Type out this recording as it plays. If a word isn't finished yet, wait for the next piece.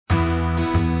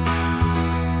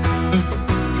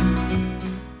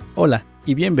Hola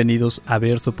y bienvenidos a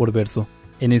Verso por Verso.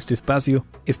 En este espacio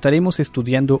estaremos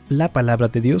estudiando la Palabra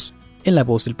de Dios en la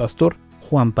voz del pastor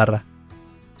Juan Parra.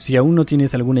 Si aún no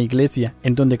tienes alguna iglesia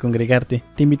en donde congregarte,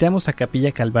 te invitamos a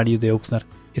Capilla Calvario de Oxnard.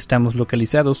 Estamos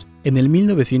localizados en el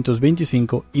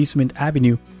 1925 Eastman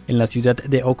Avenue, en la ciudad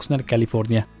de Oxnard,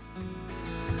 California.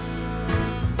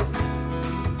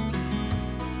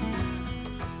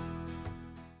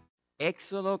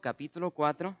 Éxodo capítulo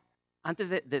 4. Antes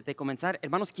de comenzar,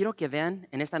 hermanos, quiero que vean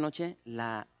en esta noche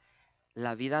la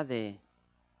vida de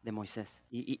Moisés.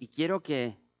 Y quiero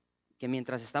que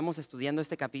mientras estamos estudiando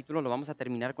este capítulo, lo vamos a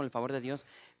terminar con el favor de Dios,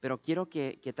 pero quiero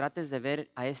que trates de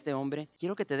ver a este hombre.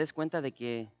 Quiero que te des cuenta de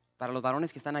que para los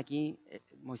varones que están aquí,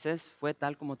 Moisés fue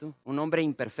tal como tú. Un hombre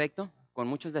imperfecto, con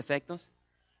muchos defectos,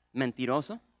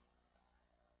 mentiroso,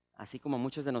 así como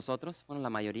muchos de nosotros, bueno, la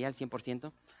mayoría, el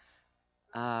 100%.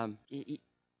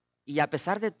 Y a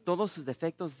pesar de todos sus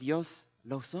defectos, Dios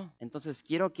lo usó. Entonces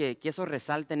quiero que eso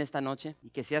resalte en esta noche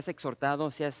y que seas exhortado,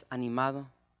 seas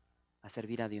animado a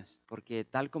servir a Dios. Porque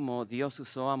tal como Dios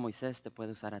usó a Moisés, te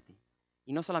puede usar a ti.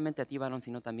 Y no solamente a ti, varón,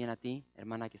 sino también a ti,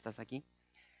 hermana que estás aquí.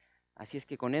 Así es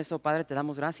que con eso, Padre, te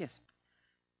damos gracias.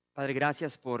 Padre,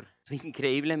 gracias por tu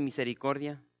increíble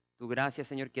misericordia, tu gracia,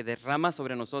 Señor, que derrama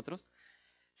sobre nosotros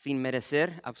sin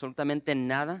merecer absolutamente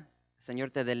nada.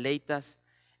 Señor, te deleitas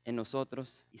en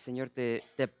nosotros y Señor,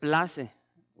 te place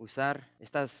usar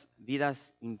estas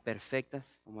vidas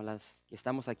imperfectas como las que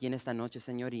estamos aquí en esta noche,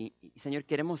 Señor. Y Señor,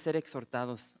 queremos ser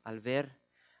exhortados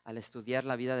al estudiar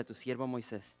la vida de tu siervo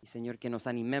Moisés. Y Señor, que nos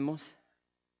animemos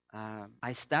a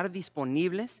estar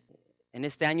disponibles en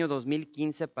este año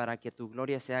 2015 para que tu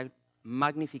gloria sea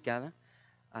magnificada,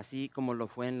 así como lo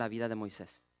fue en la vida de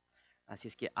Moisés. Así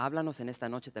es que háblanos en esta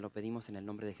noche, te lo pedimos en el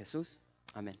nombre de Jesús.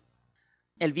 Amén.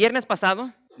 El viernes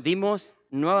pasado vimos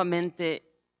nuevamente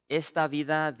esta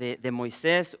vida de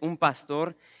Moisés, un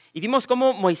pastor, y vimos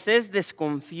cómo Moisés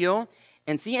desconfió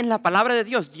en la palabra de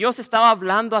Dios. Dios estaba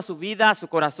hablando a su vida, a su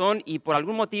corazón, y por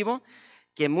algún motivo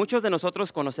que muchos de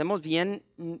nosotros conocemos bien,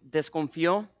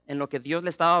 desconfió en lo que Dios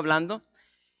le estaba hablando.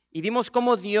 Y vimos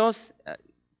cómo Dios,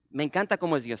 me encanta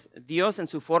cómo es Dios. Dios en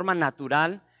su forma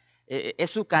natural, es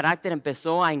su carácter,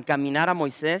 empezó a encaminar a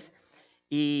Moisés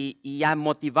y a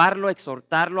motivarlo,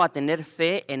 exhortarlo a tener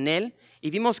fe en él. Y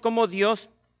vimos cómo Dios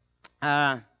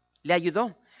le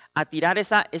ayudó a tirar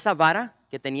esa vara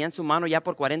que tenía en su mano ya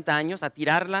por 40 años, a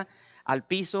tirarla al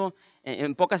piso.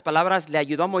 En pocas palabras, le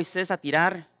ayudó a Moisés a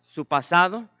tirar su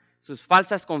pasado, sus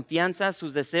falsas confianzas,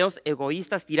 sus deseos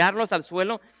egoístas, tirarlos al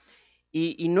suelo.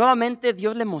 Y nuevamente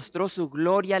Dios le mostró su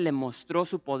gloria, le mostró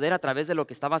su poder a través de lo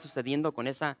que estaba sucediendo con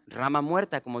esa rama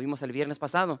muerta, como vimos el viernes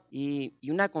pasado. Y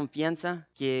una confianza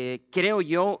que creo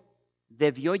yo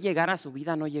debió llegar a su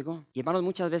vida, no llegó. Y hermanos,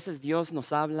 muchas veces Dios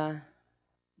nos habla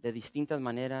de distintas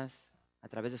maneras, a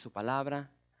través de su palabra,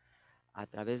 a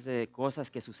través de cosas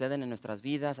que suceden en nuestras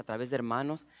vidas, a través de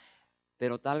hermanos.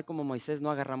 Pero tal como Moisés no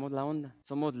agarramos la onda,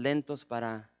 somos lentos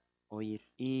para oír.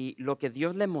 Y lo que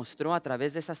Dios le mostró a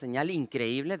través de esa señal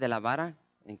increíble de la vara,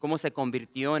 en cómo se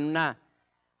convirtió en una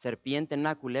serpiente, en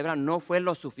una culebra, no fue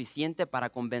lo suficiente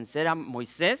para convencer a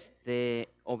Moisés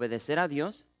de obedecer a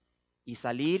Dios y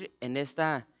salir en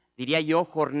esta, diría yo,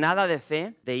 jornada de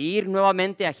fe, de ir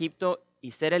nuevamente a Egipto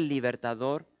y ser el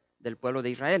libertador del pueblo de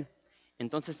Israel.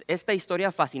 Entonces, esta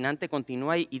historia fascinante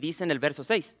continúa y dice en el verso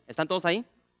 6, ¿están todos ahí?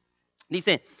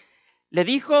 Dice, le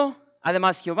dijo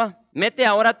además Jehová, mete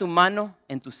ahora tu mano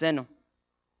en tu seno.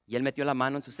 Y él metió la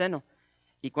mano en su seno.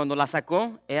 Y cuando la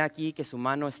sacó, he aquí que su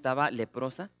mano estaba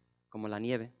leprosa como la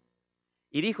nieve.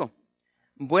 Y dijo,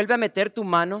 vuelve a meter tu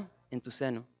mano en tu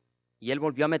seno. Y él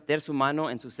volvió a meter su mano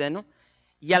en su seno.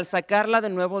 Y al sacarla de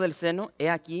nuevo del seno,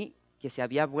 he aquí que se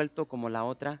había vuelto como la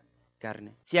otra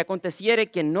carne. Si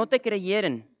aconteciere que no te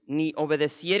creyeren ni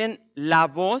obedecieren la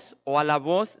voz o a la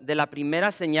voz de la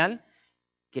primera señal,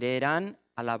 creerán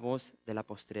a la voz de la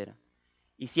postrera.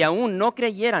 Y si aún no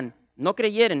creyeren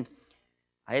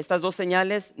a estas dos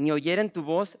señales, ni oyeren tu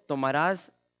voz,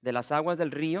 tomarás de las aguas del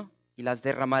río y las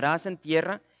derramarás en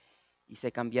tierra, y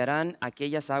se cambiarán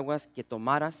aquellas aguas que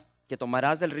tomarás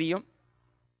del río,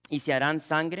 y se harán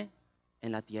sangre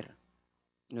en la tierra.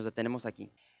 Y nos detenemos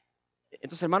aquí.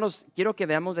 Entonces, hermanos, quiero que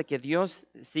veamos de que Dios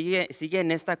sigue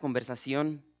en esta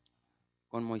conversación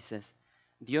con Moisés.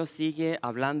 Dios sigue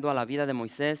hablando a la vida de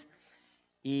Moisés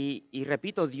y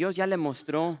repito, Dios ya le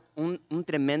mostró un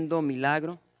tremendo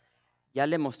milagro, ya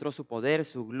le mostró su poder,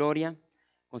 su gloria,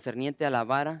 concerniente a la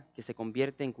vara que se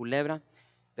convierte en culebra,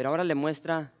 pero ahora le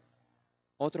muestra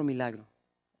otro milagro.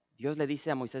 Dios le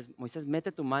dice a Moisés, Moisés,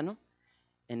 mete tu mano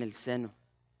en el seno,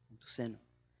 en tu seno.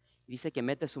 Dice que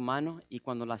mete su mano y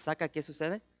cuando la saca, ¿qué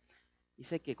sucede?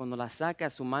 Dice que cuando la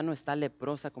saca, su mano está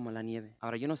leprosa como la nieve.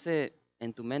 Ahora, yo no sé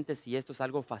en tu mente si esto es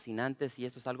algo fascinante, si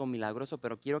esto es algo milagroso,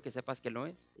 pero quiero que sepas que lo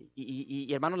es.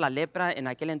 Y hermano, la lepra en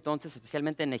aquel entonces,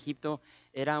 especialmente en Egipto,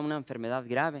 era una enfermedad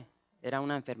grave, era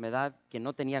una enfermedad que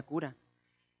no tenía cura.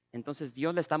 Entonces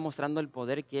Dios le está mostrando el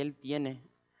poder que Él tiene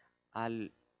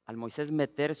al Moisés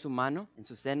meter su mano en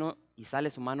su seno y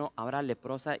sale su mano ahora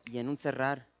leprosa y en un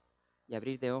cerrar y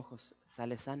abrir de ojos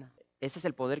sale sana. Ese es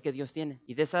el poder que Dios tiene.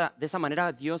 Y de esa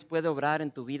manera Dios puede obrar en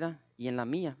tu vida y en la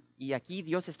mía. Y aquí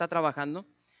Dios está trabajando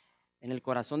en el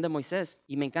corazón de Moisés.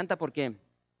 Y me encanta porque,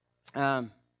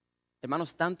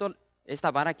 hermanos, tanto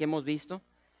esta vara que hemos visto,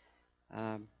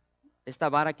 ah, esta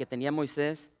vara que tenía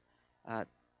Moisés,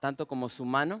 tanto como su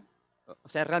mano, o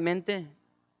sea, realmente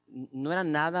no era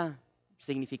nada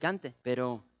significante,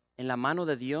 pero en la mano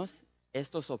de Dios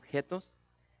estos objetos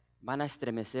van a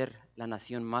estremecer la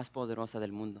nación más poderosa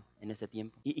del mundo en ese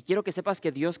tiempo. Y quiero que sepas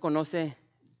que Dios conoce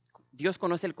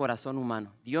el corazón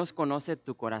humano. Dios conoce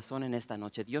tu corazón en esta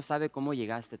noche. Dios sabe cómo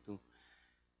llegaste tú.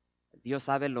 Dios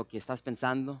sabe lo que estás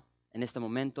pensando en este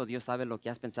momento. Dios sabe lo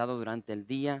que has pensado durante el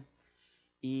día.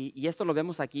 Y esto lo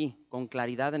vemos aquí con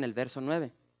claridad en el verso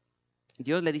 9.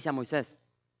 Dios le dice a Moisés,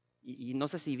 y no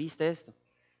sé si viste esto,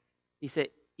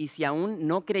 dice, y si aún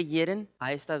no creyeren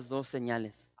a estas dos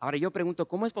señales. Ahora yo pregunto,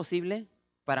 ¿cómo es posible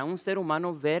para un ser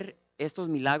humano ver estos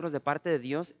milagros de parte de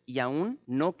Dios y aún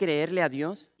no creerle a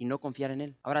Dios y no confiar en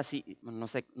Él? Ahora sí, no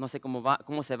sé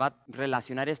cómo se va a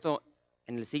relacionar esto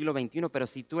en el siglo XXI, pero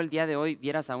si tú el día de hoy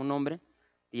vieras a un hombre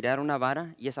tirar una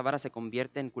vara y esa vara se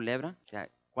convierte en culebra, o sea,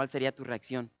 ¿cuál sería tu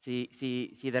reacción? Si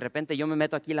de repente yo me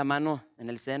meto aquí la mano en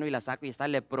el seno y la saco y está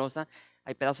leprosa,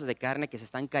 hay pedazos de carne que se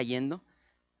están cayendo,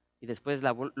 y después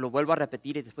lo vuelvo a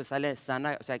repetir y después sale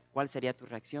sana, o sea, ¿cuál sería tu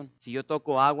reacción? Si yo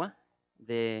toco agua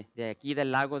de aquí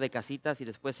del lago de Casitas y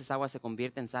después esa agua se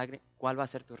convierte en sangre, ¿cuál va a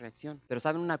ser tu reacción? Pero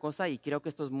saben una cosa, y creo que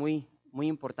esto es muy, muy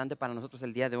importante para nosotros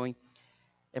el día de hoy.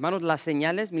 Hermanos, las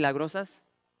señales milagrosas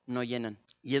no llenan,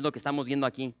 y es lo que estamos viendo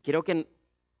aquí. Creo que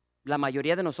la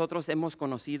mayoría de nosotros hemos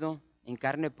conocido en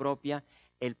carne propia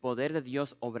el poder de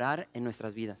Dios obrar en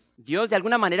nuestras vidas. Dios de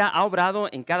alguna manera ha obrado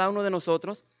en cada uno de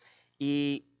nosotros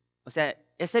y, o sea,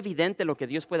 es evidente lo que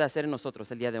Dios puede hacer en nosotros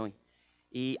el día de hoy.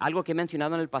 Y algo que he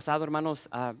mencionado en el pasado, hermanos,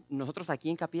 nosotros aquí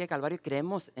en Capilla de Calvario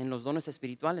creemos en los dones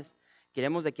espirituales.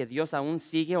 Creemos de que Dios aún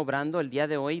sigue obrando el día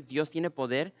de hoy. Dios tiene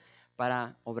poder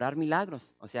para obrar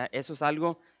milagros. O sea, eso es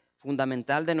algo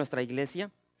fundamental de nuestra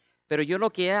iglesia. Pero yo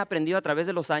lo que he aprendido a través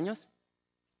de los años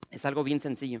es algo bien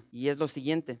sencillo, y es lo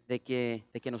siguiente, de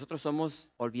que nosotros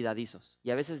somos olvidadizos.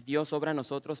 Y a veces Dios obra en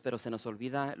nosotros, pero se nos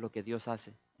olvida lo que Dios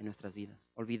hace en nuestras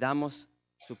vidas. Olvidamos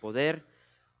su poder,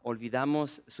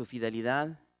 olvidamos su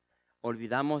fidelidad,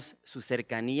 olvidamos su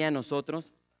cercanía en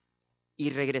nosotros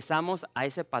y regresamos a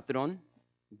ese patrón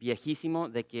viejísimo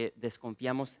de que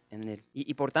desconfiamos en Él.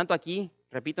 Y por tanto aquí,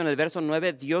 repito, en el verso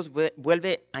 9, Dios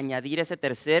vuelve a añadir ese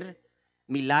tercer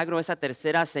milagro, esa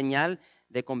tercera señal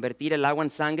de convertir el agua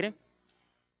en sangre.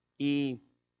 Y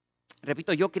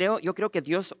repito, yo creo que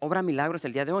Dios obra milagros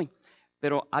el día de hoy,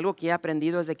 pero algo que he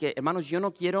aprendido es de que, hermanos, yo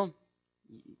no quiero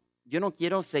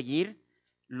seguir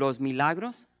los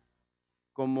milagros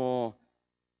como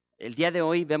el día de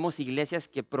hoy vemos iglesias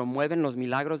que promueven los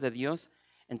milagros de Dios,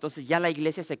 entonces ya la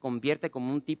iglesia se convierte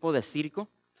como un tipo de circo.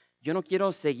 Yo no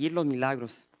quiero seguir los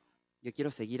milagros, yo quiero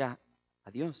seguir a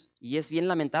Dios. Y es bien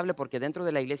lamentable porque dentro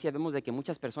de la iglesia vemos de que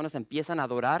muchas personas empiezan a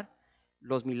adorar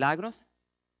los milagros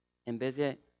en vez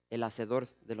de el hacedor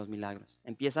de los milagros.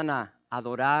 Empiezan a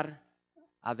adorar,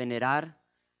 a venerar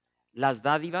las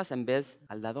dádivas en vez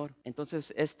al dador.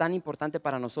 Entonces es tan importante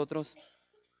para nosotros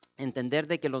entender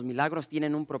de que los milagros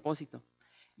tienen un propósito.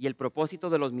 Y el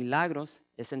propósito de los milagros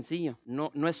es sencillo.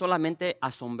 No es solamente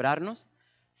asombrarnos,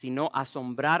 sino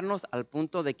asombrarnos al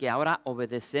punto de que ahora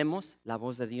obedecemos la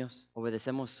voz de Dios,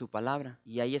 obedecemos su palabra.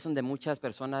 Y ahí es donde muchas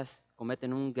personas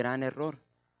cometen un gran error.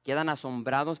 Quedan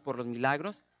asombrados por los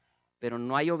milagros, pero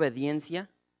no hay obediencia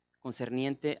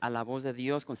concerniente a la voz de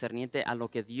Dios, concerniente a lo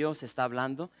que Dios está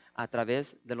hablando a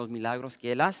través de los milagros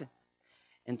que Él hace.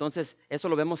 Entonces, eso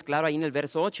lo vemos claro ahí en el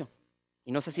verso 8.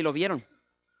 Y no sé si lo vieron.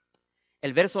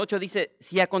 El verso 8 dice,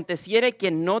 si aconteciere que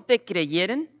no te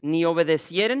creyeren ni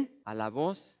obedecieren a la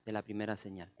voz de la primera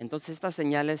señal. Entonces estas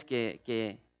señales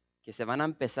que se van a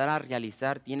empezar a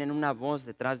realizar tienen una voz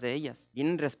detrás de ellas.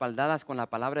 Vienen respaldadas con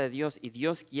la palabra de Dios y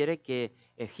Dios quiere que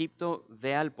Egipto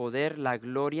vea el poder, la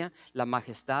gloria, la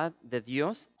majestad de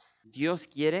Dios. Dios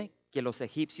quiere que los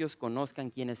egipcios conozcan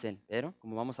quién es Él. Pero,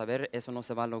 como vamos a ver, eso no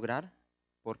se va a lograr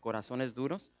por corazones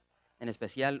duros, en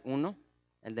especial uno,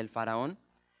 el del faraón.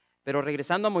 Pero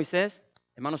regresando a Moisés,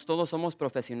 Hermanos, todos somos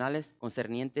profesionales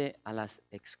concerniente a las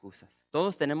excusas.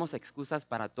 Todos tenemos excusas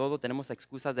para todo, tenemos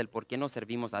excusas del por qué no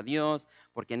servimos a Dios,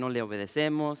 por qué no le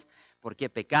obedecemos, por qué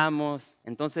pecamos.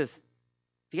 Entonces,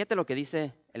 fíjate lo que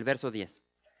dice el verso 10.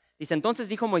 Dice, entonces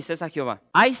dijo Moisés a Jehová,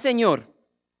 ay Señor,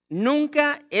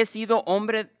 nunca he sido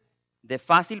hombre de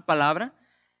fácil palabra,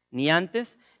 ni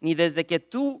antes, ni desde que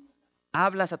tú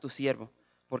hablas a tu siervo,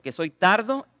 porque soy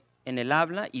tardo en el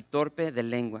habla y torpe de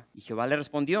lengua. Y Jehová le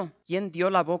respondió, ¿quién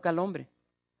dio la boca al hombre?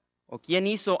 ¿O quién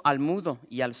hizo al mudo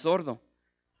y al sordo,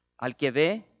 al que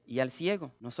ve y al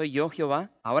ciego? ¿No soy yo Jehová?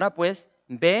 Ahora pues,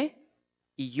 ve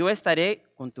y yo estaré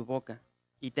con tu boca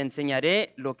y te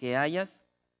enseñaré lo que hayas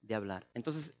de hablar.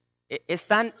 Entonces, es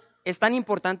tan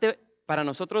importante para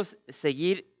nosotros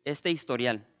seguir este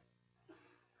historial.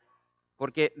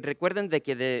 Porque recuerden de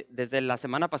que desde la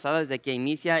semana pasada, desde que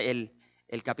inicia el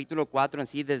capítulo 4 en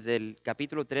sí, desde el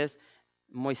capítulo 3,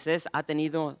 Moisés ha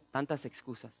tenido tantas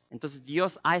excusas. Entonces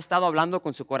Dios ha estado hablando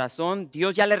con su corazón,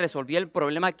 Dios ya le resolvió el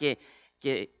problema que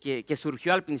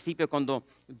surgió al principio cuando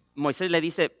Moisés le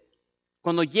dice,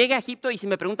 cuando llegue a Egipto y si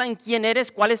me preguntan quién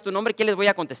eres, cuál es tu nombre, ¿qué les voy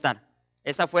a contestar?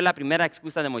 Esa fue la primera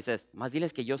excusa de Moisés. Más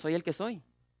diles que yo soy el que soy.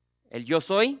 El yo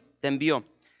soy te envió.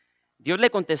 Dios le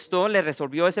contestó, le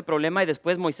resolvió ese problema y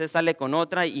después Moisés sale con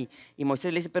otra y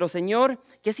Moisés le dice, pero Señor,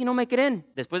 ¿qué si no me creen?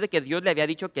 Después de que Dios le había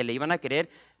dicho que le iban a creer,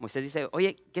 Moisés dice,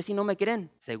 oye, ¿qué si no me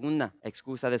creen? Segunda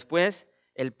excusa. Después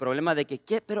el problema de que,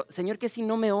 ¿qué? Pero Señor, ¿qué si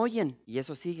no me oyen? Y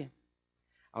eso sigue.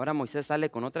 Ahora Moisés sale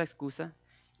con otra excusa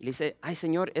y le dice, ay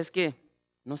Señor, es que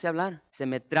no sé hablar, se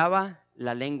me traba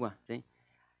la lengua. ¿Sí?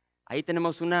 Ahí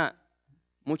tenemos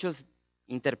muchos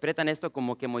interpretan esto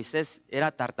como que Moisés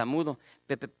era tartamudo,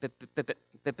 pero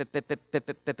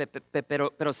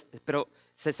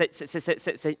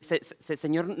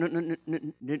Señor,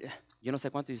 yo no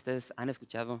sé cuántos de ustedes han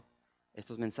escuchado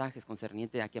estos mensajes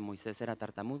concerniente a que Moisés era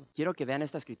tartamudo. Quiero que vean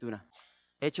esta escritura.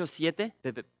 Hechos 7,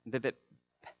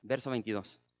 verso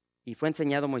 22. Y fue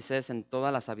enseñado Moisés en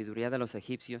toda la sabiduría de los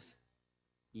egipcios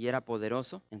y era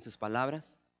poderoso en sus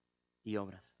palabras y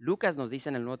obras. Lucas nos dice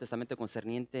en el Nuevo Testamento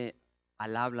concerniente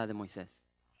al habla de Moisés.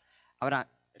 Ahora,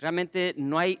 realmente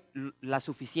no hay la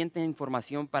suficiente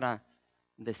información para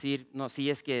decir, no,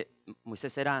 si es que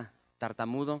Moisés era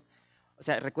tartamudo. O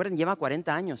sea, recuerden, lleva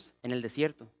 40 años en el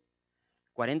desierto.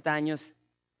 40 años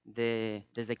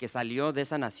desde que salió de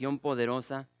esa nación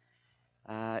poderosa.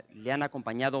 Le han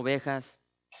acompañado ovejas.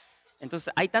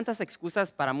 Entonces, hay tantas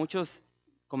excusas para muchos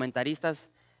comentaristas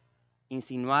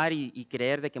insinuar y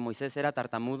creer de que Moisés era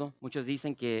tartamudo. Muchos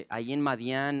dicen que ahí en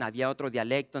Madián había otro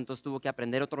dialecto, entonces tuvo que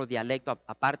aprender otro dialecto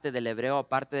aparte del hebreo,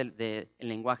 aparte del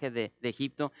lenguaje de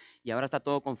Egipto, y ahora está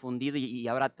todo confundido y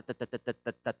ahora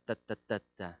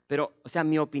Pero, o sea,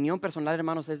 mi opinión personal,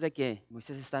 hermanos, es de que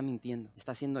Moisés está mintiendo,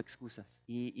 está haciendo excusas.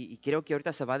 Y creo que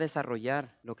ahorita se va a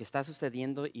desarrollar lo que está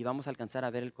sucediendo y vamos a alcanzar a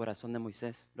ver el corazón de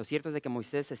Moisés. Lo cierto es de que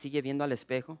Moisés se sigue viendo al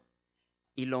espejo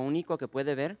y lo único que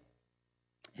puede ver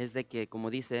es de que, como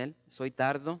dice él, soy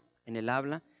tardo en el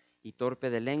habla y torpe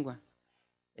de lengua.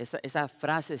 Esa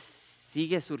frase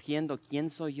sigue surgiendo, ¿quién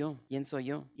soy yo? ¿Quién soy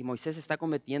yo? Y Moisés está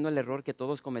cometiendo el error que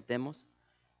todos cometemos,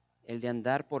 el de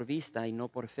andar por vista y no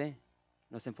por fe.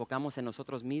 Nos enfocamos en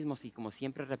nosotros mismos y como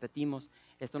siempre repetimos,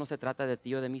 esto no se trata de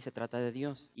ti o de mí, se trata de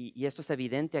Dios. Y esto es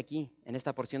evidente aquí, en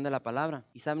esta porción de la palabra.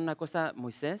 Y ¿saben una cosa?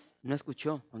 Moisés no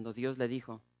escuchó cuando Dios le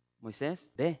dijo,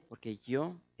 Moisés, ve, porque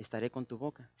yo estaré con tu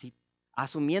boca. Si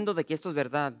asumiendo de que esto es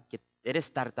verdad, que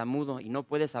eres tartamudo y no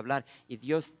puedes hablar, y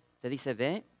Dios te dice,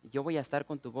 ve, yo voy a estar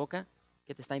con tu boca,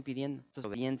 ¿qué te está impidiendo? Esto es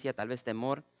obediencia, tal vez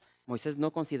temor. Moisés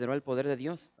no consideró el poder de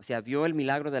Dios, o sea, vio el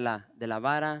milagro de la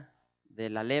vara, de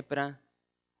la lepra,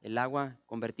 el agua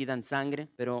convertida en sangre,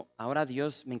 pero ahora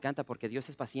Dios, me encanta porque Dios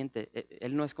es paciente,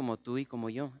 Él no es como tú y como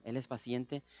yo, Él es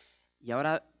paciente, y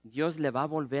ahora Dios le va a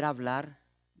volver a hablar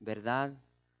verdad,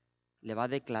 le va a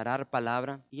declarar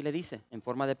palabra y le dice en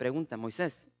forma de pregunta,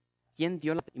 Moisés, ¿quién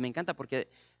dio la? Y me encanta porque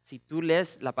si tú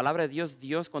lees la palabra de Dios,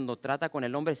 Dios cuando trata con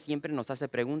el hombre siempre nos hace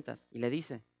preguntas y le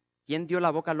dice, ¿quién dio la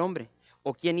boca al hombre?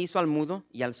 ¿O quién hizo al mudo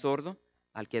y al sordo,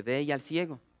 al que ve y al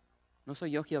ciego? ¿No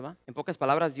soy yo Jehová? En pocas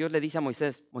palabras, Dios le dice a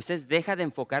Moisés, Moisés, deja de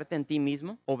enfocarte en ti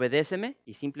mismo, obedéceme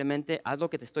y simplemente haz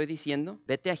lo que te estoy diciendo,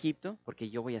 vete a Egipto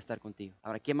porque yo voy a estar contigo.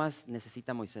 Ahora, ¿qué más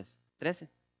necesita Moisés? 13.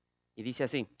 Y dice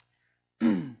así,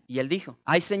 y él dijo,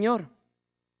 ay Señor,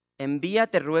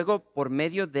 envíate ruego por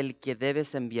medio del que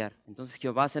debes enviar. Entonces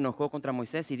Jehová se enojó contra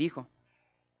Moisés y dijo,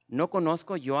 ¿no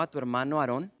conozco yo a tu hermano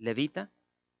Aarón, levita,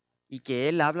 y que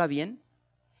él habla bien?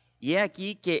 Y he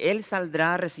aquí que él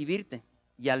saldrá a recibirte,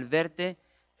 y al verte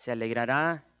se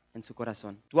alegrará en su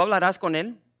corazón. Tú hablarás con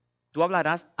él, tú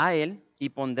hablarás a él, y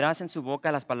pondrás en su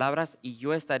boca las palabras, y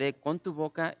yo estaré con tu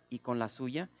boca y con la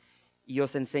suya, y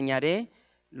os enseñaré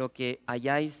lo que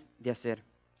hayáis de hacer.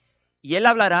 Y él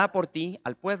hablará por ti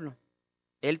al pueblo.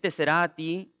 Él te será a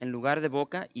ti en lugar de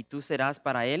boca, y tú serás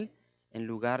para él en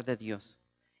lugar de Dios.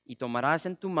 Y tomarás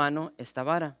en tu mano esta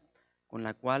vara, con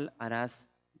la cual harás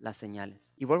las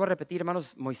señales. Y vuelvo a repetir,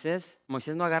 hermanos, Moisés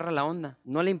no agarra la onda.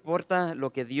 No le importa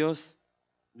lo que Dios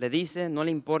le dice, no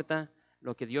le importa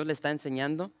lo que Dios le está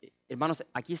enseñando. Hermanos,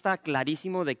 aquí está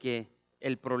clarísimo de que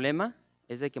el problema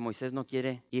es de que Moisés no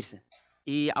quiere irse.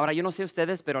 Y ahora yo no sé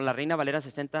ustedes, pero la Reina Valera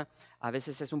 60 a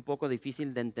veces es un poco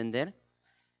difícil de entender.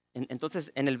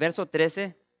 Entonces, en el verso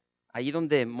 13, ahí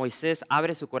donde Moisés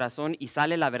abre su corazón y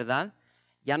sale la verdad,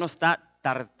 ya no está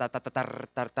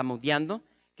tartamudeando.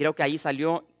 Creo que ahí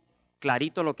salió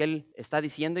clarito lo que él está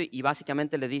diciendo y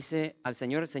básicamente le dice al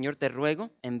Señor, Señor, te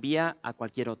ruego, envía a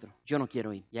cualquier otro. Yo no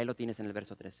quiero ir. Y ahí lo tienes en el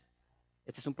verso 13.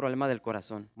 Este es un problema del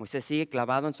corazón. Moisés sigue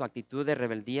clavado en su actitud de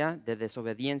rebeldía, de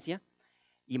desobediencia.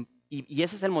 Y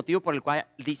ese es el motivo por el cual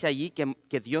dice allí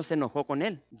que Dios se enojó con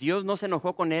él. Dios no se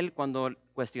enojó con él cuando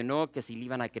cuestionó que si le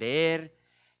iban a creer,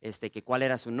 que cuál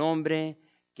era su nombre,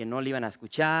 que no le iban a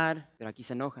escuchar, pero aquí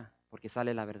se enoja porque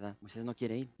sale la verdad. Moisés no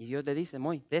quiere ir. Y Dios le dice,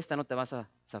 Moy, de esta no te vas a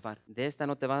zafar, de esta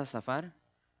no te vas a zafar.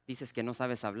 Dices que no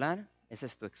sabes hablar, esa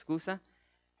es tu excusa,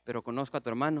 pero conozco a tu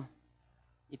hermano.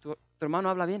 Y tu hermano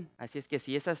habla bien. Así es que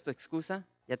si esa es tu excusa,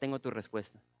 ya tengo tu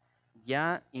respuesta.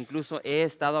 Ya incluso he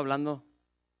estado hablando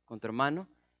con tu hermano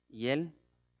y él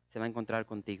se va a encontrar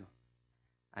contigo.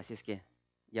 Así es que,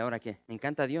 ¿y ahora qué? Me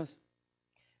encanta Dios.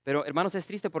 Pero hermanos, es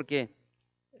triste porque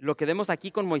lo que vemos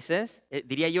aquí con Moisés,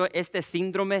 diría yo, este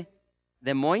síndrome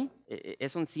de Moy,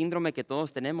 es un síndrome que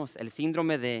todos tenemos, el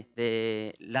síndrome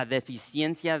de la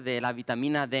deficiencia de la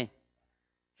vitamina D.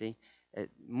 ¿Sí?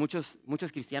 Muchos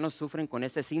cristianos sufren con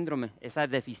ese síndrome, esa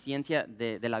deficiencia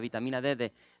de la vitamina D,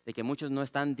 de que muchos no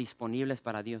están disponibles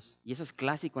para Dios. Y eso es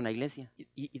clásico en la iglesia.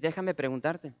 Y déjame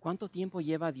preguntarte, ¿cuánto tiempo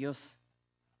lleva Dios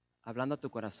hablando a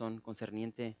tu corazón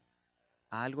concerniente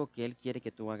a algo que Él quiere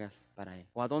que tú hagas para Él?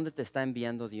 ¿O a dónde te está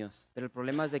enviando Dios? Pero el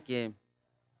problema es de que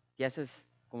haces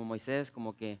como Moisés,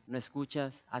 como que no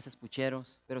escuchas, haces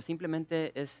pucheros, pero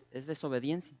simplemente es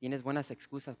desobediencia. Tienes buenas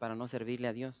excusas para no servirle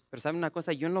a Dios. Pero ¿saben una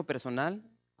cosa? Yo en lo personal,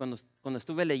 cuando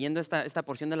estuve leyendo esta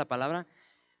porción de la palabra,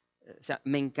 o sea,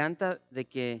 me encanta de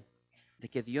que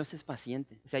Dios es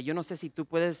paciente. O sea, yo no sé si tú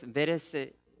puedes ver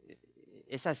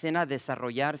esa escena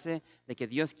desarrollarse, de que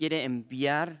Dios quiere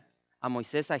enviar a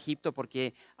Moisés a Egipto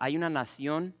porque hay una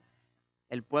nación,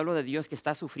 el pueblo de Dios, que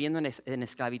está sufriendo en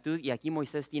esclavitud, y aquí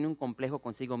Moisés tiene un complejo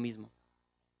consigo mismo.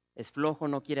 Es flojo,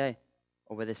 no quiere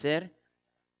obedecer,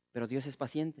 pero Dios es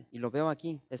paciente. Y lo veo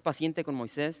aquí. Es paciente con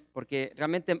Moisés porque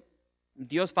realmente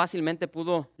Dios fácilmente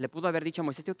le pudo haber dicho a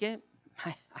Moisés, ¿tú qué?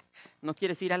 No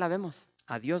quieres ir, ahí la vemos.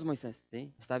 Adiós, Moisés.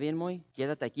 ¿Sí? Está bien, Moy.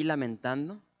 Quédate aquí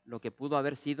lamentando lo que pudo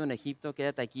haber sido en Egipto.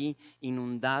 Quédate aquí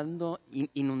inundado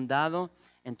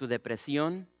en tu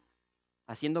depresión,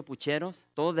 haciendo pucheros,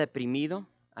 todo deprimido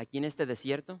aquí en este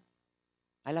desierto.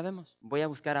 Ahí la vemos. Voy a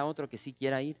buscar a otro que sí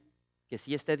quiera ir, que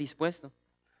sí esté dispuesto.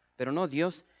 Pero no,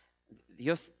 Dios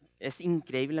es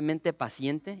increíblemente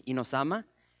paciente y nos ama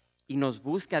y nos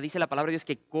busca. Dice la palabra de Dios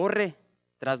que corre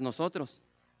tras nosotros.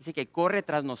 Dice que corre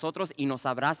tras nosotros y nos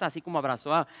abraza, así como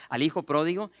abrazó al hijo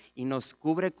pródigo, y nos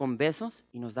cubre con besos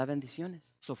y nos da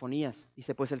bendiciones. Sofonías.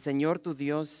 Dice, pues el Señor tu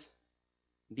Dios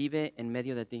vive en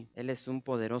medio de ti. Él es un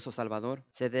poderoso Salvador.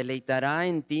 Se deleitará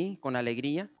en ti con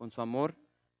alegría, con su amor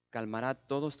calmará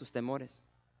todos tus temores.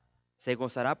 Se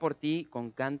gozará por ti con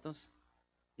cantos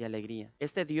de alegría.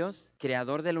 Este Dios,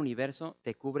 creador del universo,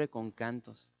 te cubre con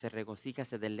cantos, se regocija,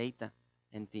 se deleita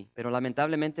en ti. Pero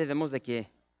lamentablemente vemos de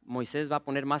que Moisés va a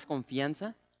poner más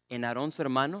confianza en Aarón, su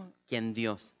hermano, que en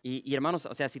Dios. Y hermanos,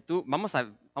 o sea, si tú, vamos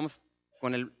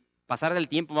con el pasar del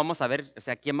tiempo, vamos a ver, o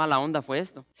sea, qué mala onda fue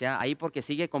esto. O sea, ahí porque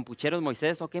sigue con pucheros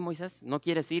Moisés, ok, Moisés, no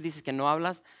quieres ir, dices que no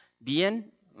hablas,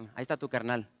 bien, ahí está tu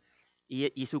carnal.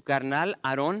 Y su carnal,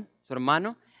 Aarón, su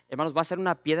hermano, hermanos, va a ser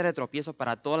una piedra de tropiezo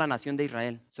para toda la nación de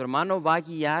Israel. Su hermano va a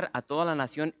guiar a toda la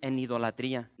nación en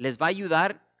idolatría. Les va a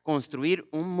ayudar a construir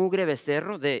un mugre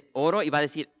becerro de oro y va a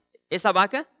decir, esa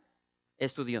vaca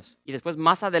es tu Dios. Y después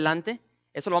más adelante,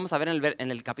 eso lo vamos a ver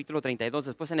en el capítulo 32.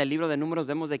 Después en el libro de Números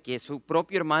vemos de que su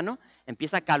propio hermano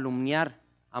empieza a calumniar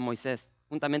a Moisés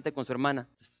juntamente con su hermana.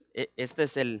 Entonces, este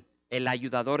es el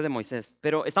ayudador de Moisés.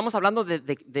 Pero estamos hablando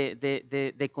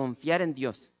de confiar en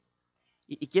Dios.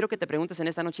 Y quiero que te preguntes en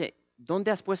esta noche,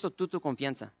 ¿dónde has puesto tú tu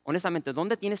confianza? Honestamente,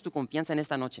 ¿dónde tienes tu confianza en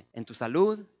esta noche? ¿En tu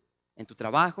salud? ¿En tu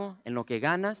trabajo? ¿En lo que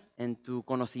ganas? ¿En tu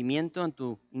conocimiento? ¿En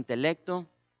tu intelecto?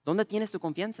 ¿Dónde tienes tu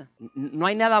confianza? No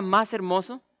hay nada más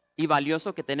hermoso y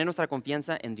valioso que tener nuestra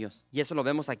confianza en Dios. Y eso lo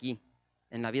vemos aquí,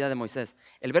 en la vida de Moisés.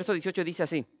 El verso 18 dice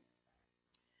así: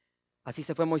 así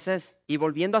se fue Moisés, y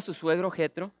volviendo a su suegro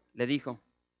Jetro, le dijo: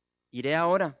 iré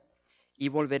ahora y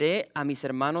volveré a mis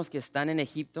hermanos que están en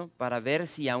Egipto para ver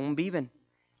si aún viven.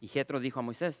 Y Jetro dijo a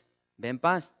Moisés: ve en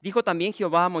paz. Dijo también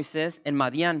Jehová a Moisés en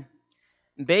Madián: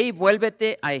 ve y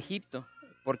vuélvete a Egipto,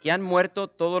 porque han muerto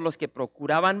todos los que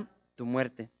procuraban tu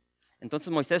muerte. Entonces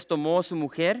Moisés tomó su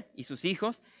mujer y sus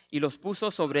hijos y los puso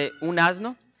sobre un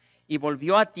asno y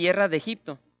volvió a tierra de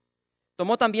Egipto.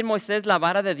 Tomó también Moisés la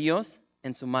vara de Dios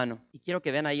en su mano. Y quiero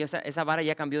que vean ahí, esa vara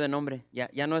ya cambió de nombre.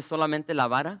 Ya no es solamente la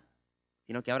vara,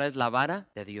 sino que ahora es la vara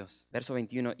de Dios. Verso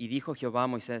 21, y dijo Jehová a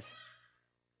Moisés: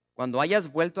 cuando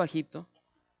hayas vuelto a Egipto,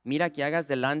 mira que hagas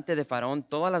delante de Faraón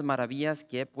todas las maravillas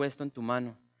que he puesto en tu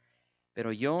mano.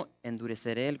 Pero yo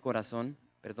endureceré su corazón,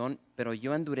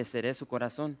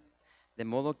 de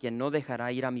modo que no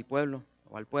dejará ir a mi pueblo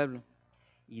o al pueblo.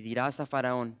 Y dirás a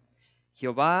Faraón: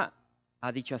 Jehová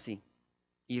ha dicho así: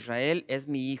 Israel es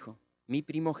mi hijo, mi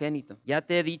primogénito. Ya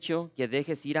te he dicho que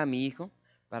dejes ir a mi hijo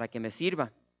para que me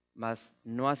sirva, mas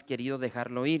no has querido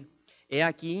dejarlo ir. He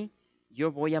aquí,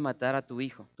 yo voy a matar a tu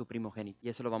hijo, tu primogénito. Y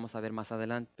eso lo vamos a ver más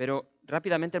adelante. Pero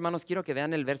rápidamente, hermanos, quiero que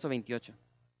vean el verso 28.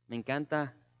 Me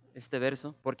encanta este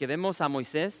verso porque vemos a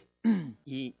Moisés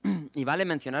y vale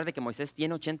mencionar de que Moisés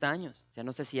tiene 80 años. O sea,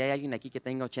 no sé si hay alguien aquí que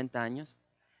tenga 80 años.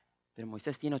 Pero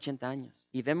Moisés tiene 80 años.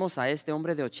 Y vemos a este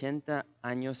hombre de 80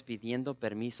 años pidiendo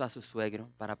permiso a su suegro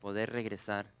para poder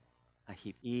regresar a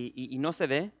Egipto. Y no se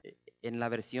ve en la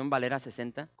versión Valera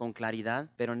 60 con claridad,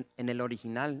 pero en el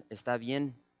original está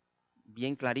bien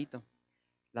clarito.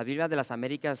 La Biblia de las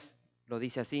Américas lo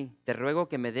dice así: te ruego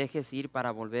que me dejes ir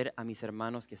para volver a mis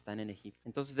hermanos que están en Egipto.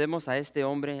 Entonces vemos a este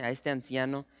hombre, a este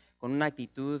anciano, con una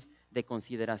actitud de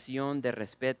consideración, de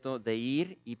respeto, de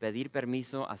ir y pedir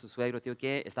permiso a su suegro. Tío,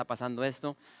 ¿qué está pasando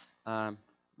esto?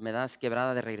 ¿Me das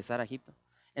quebrada de regresar a Egipto?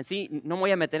 En sí, no me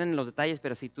voy a meter en los detalles,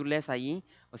 pero si tú lees ahí,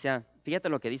 o sea, fíjate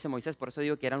lo que dice Moisés, por eso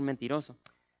digo que era un mentiroso.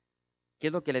 ¿Qué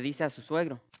es lo que le dice a su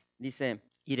suegro? Dice: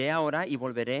 iré ahora y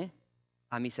volveré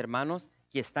a mis hermanos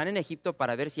que están en Egipto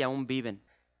para ver si aún viven.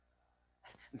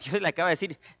 Dios le acaba de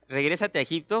decir: regrésate a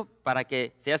Egipto para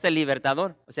que seas el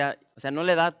libertador. O sea, no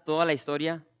le da toda la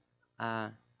historia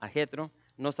a Jetro.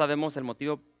 No sabemos el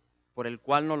motivo por el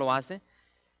cual no lo hace,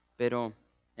 pero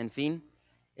en fin,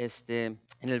 en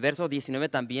el verso 19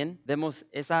 también vemos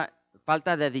esa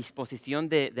falta de disposición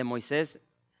de Moisés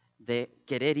de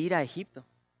querer ir a Egipto.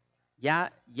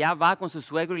 Ya va con su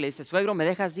suegro y le dice: suegro, ¿me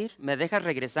dejas ir? ¿Me dejas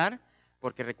regresar?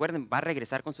 Porque recuerden, va a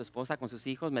regresar con su esposa, con sus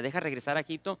hijos. ¿Me deja regresar a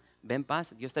Egipto? Ve en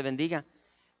paz, Dios te bendiga.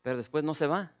 Pero después no se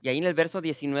va. Y ahí en el verso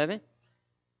 19,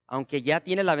 aunque ya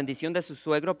tiene la bendición de su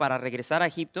suegro para regresar a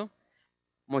Egipto,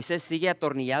 Moisés sigue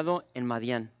atornillado en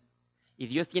Madián. Y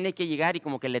Dios tiene que llegar y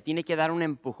como que le tiene que dar un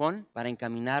empujón para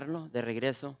encaminarlo de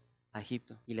regreso a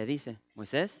Egipto. Y le dice: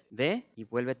 Moisés, ve y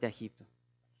vuélvete a Egipto.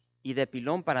 Y de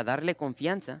pilón, para darle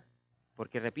confianza,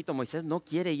 porque repito, Moisés no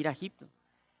quiere ir a Egipto.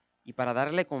 Y para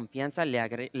darle confianza le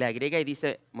agrega y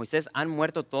dice: Moisés, han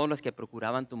muerto todos los que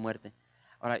procuraban tu muerte.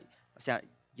 Ahora, o sea,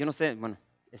 yo no sé, bueno,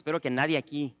 espero que nadie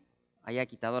aquí haya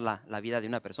quitado la vida de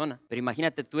una persona. Pero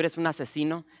imagínate, tú eres un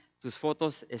asesino, tus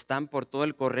fotos están por todo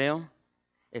el correo,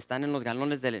 están en los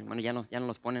galones bueno, ya no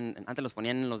los ponen, antes los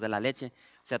ponían en los de la leche.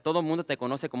 O sea, todo el mundo te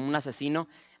conoce como un asesino,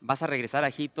 vas a regresar a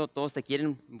Egipto, todos te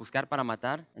quieren buscar para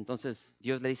matar. Entonces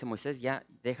Dios le dice a Moisés: ya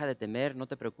deja de temer, no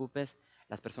te preocupes,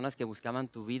 las personas que buscaban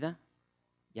tu vida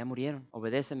ya murieron,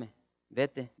 obedéceme,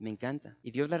 vete, me encanta.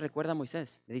 Y Dios le recuerda a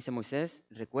Moisés, le dice: Moisés,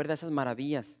 recuerda esas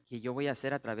maravillas que yo voy a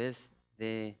hacer a través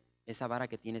de esa vara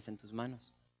que tienes en tus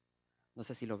manos. No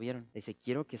sé si lo vieron. Dice: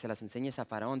 quiero que se las enseñes a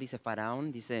Faraón.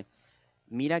 Dice: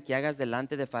 mira que hagas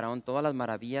delante de Faraón todas las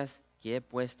maravillas que he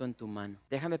puesto en tu mano.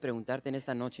 Déjame preguntarte en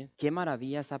esta noche: ¿qué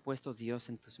maravillas ha puesto Dios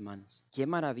en tus manos? ¿Qué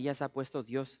maravillas ha puesto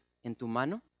Dios en tu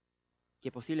mano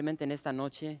que posiblemente en esta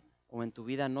noche o en tu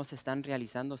vida no se están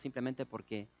realizando simplemente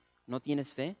porque no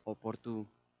tienes fe o por tu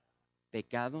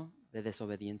pecado de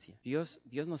desobediencia? Dios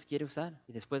nos quiere usar.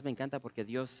 Y después me encanta porque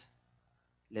Dios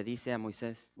le dice a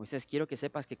Moisés: Moisés, quiero que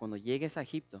sepas que cuando llegues a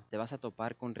Egipto te vas a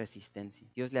topar con resistencia.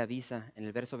 Dios le avisa en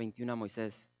el verso 21 a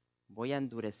Moisés: voy a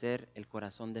endurecer el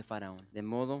corazón de Faraón, de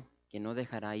modo que no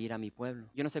dejará ir a mi pueblo.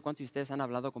 Yo no sé cuántos de ustedes han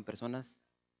hablado con personas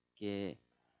que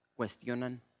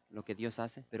cuestionan lo que Dios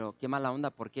hace, pero qué mala onda,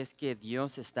 porque es que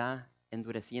Dios está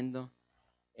endureciendo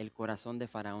el corazón de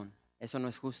Faraón. Eso no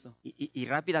es justo. Y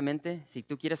rápidamente, si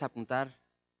tú quieres apuntar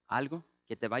algo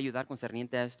que te va a ayudar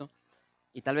concerniente a esto,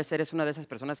 Y tal vez eres una de esas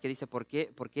personas que dice, por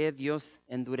qué Dios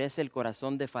endurece el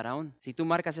corazón de Faraón? Si tú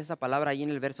marcas esa palabra ahí en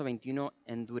el verso 21,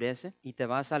 endurece, y te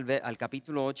vas al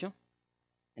capítulo 8,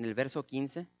 en el verso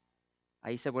 15,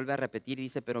 ahí se vuelve a repetir y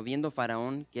dice, pero viendo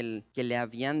Faraón que le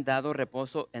habían dado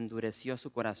reposo, endureció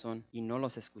su corazón y no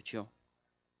los escuchó,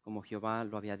 como Jehová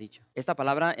lo había dicho. Esta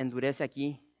palabra endurece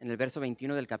aquí, en el verso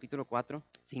 21 del capítulo 4,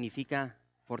 significa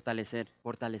fortalecer,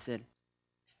 fortalecer.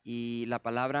 Y la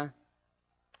palabra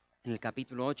en el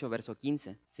capítulo 8, verso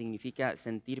 15, significa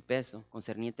sentir peso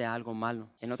concerniente a algo malo.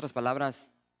 En otras palabras,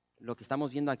 lo que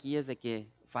estamos viendo aquí es de que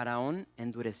Faraón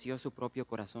endureció su propio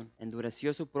corazón.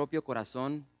 Endureció su propio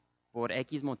corazón por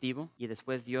X motivo y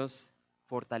después Dios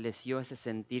fortaleció ese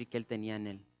sentir que él tenía en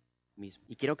él mismo.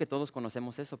 Y creo que todos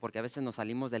conocemos eso porque a veces nos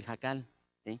salimos del jacal,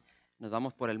 ¿sí? Nos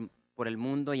vamos por el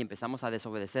mundo y empezamos a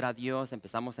desobedecer a Dios,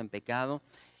 empezamos en pecado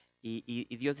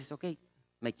y Dios dice, ok,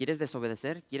 ¿me quieres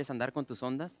desobedecer? ¿Quieres andar con tus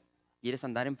ondas? ¿Quieres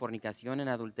andar en fornicación, en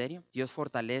adulterio? Dios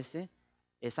fortalece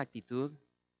esa actitud,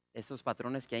 esos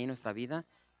patrones que hay en nuestra vida,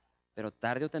 pero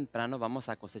tarde o temprano vamos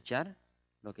a cosechar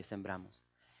lo que sembramos.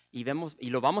 Y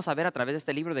lo vamos a ver a través de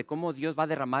este libro de cómo Dios va a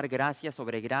derramar gracia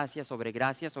sobre gracia, sobre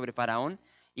gracia, sobre Faraón.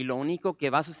 Y lo único que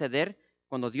va a suceder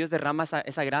cuando Dios derrama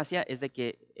esa gracia es de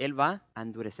que Él va a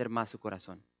endurecer más su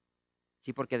corazón.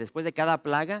 Sí, porque después de cada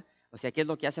plaga, o sea, ¿qué es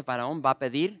lo que hace Faraón? Va a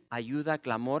pedir ayuda,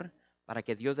 clamor, para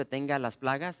que Dios detenga las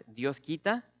plagas. Dios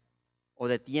quita o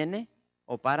detiene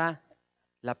o para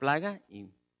la plaga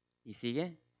y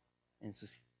sigue en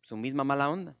su misma mala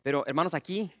onda. Pero hermanos,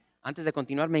 aquí, antes de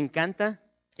continuar, me encanta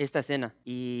esta escena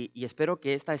y espero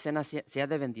que esta escena sea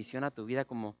de bendición a tu vida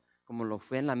como lo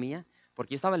fue en la mía,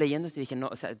 porque yo estaba leyendo esto y dije, no,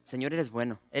 o sea, Señor, eres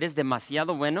bueno, eres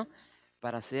demasiado bueno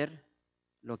para hacer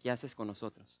lo que haces con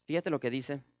nosotros. Fíjate lo que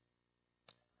dice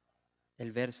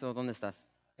el verso, ¿dónde estás?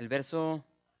 El verso,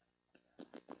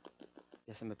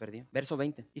 ya se me perdió, verso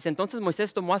 20. Dice, entonces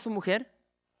Moisés tomó a su mujer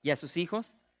y a sus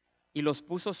hijos y los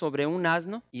puso sobre un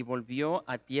asno y volvió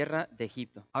a tierra de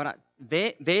Egipto. Ahora,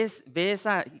 ve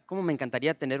esa, cómo me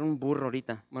encantaría tener un burro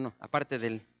ahorita. Bueno, aparte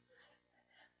del...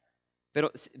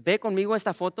 Pero ve conmigo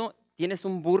esta foto, tienes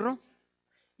un burro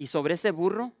y sobre ese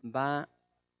burro va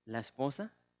la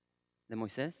esposa de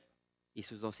Moisés y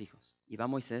sus dos hijos. Y va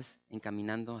Moisés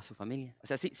encaminando a su familia. O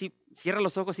sea, sí, cierra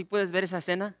los ojos, sí puedes ver esa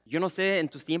escena. Yo no sé, en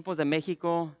tus tiempos de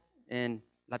México, en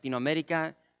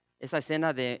Latinoamérica, esa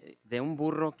escena de un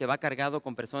burro que va cargado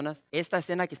con personas. Esta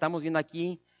escena que estamos viendo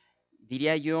aquí,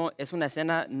 diría yo, es una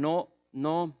escena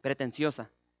no pretenciosa.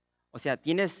 O sea,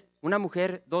 tienes una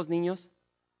mujer, dos niños,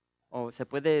 o se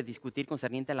puede discutir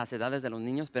concerniente a las edades de los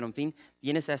niños, pero en fin,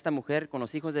 tienes a esta mujer con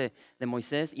los hijos de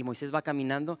Moisés y Moisés va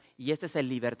caminando y este es el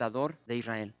libertador de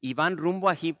Israel. Y van rumbo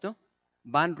a Egipto,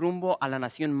 van rumbo a la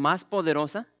nación más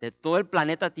poderosa de todo el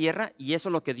planeta Tierra y eso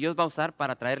es lo que Dios va a usar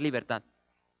para traer libertad.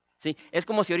 Sí, es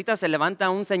como si ahorita se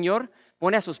levanta un señor,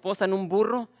 pone a su esposa en un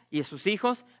burro y a sus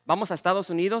hijos, vamos a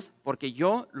Estados Unidos porque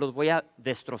yo los voy a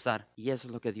destrozar. Y eso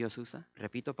es lo que Dios usa,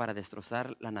 repito, para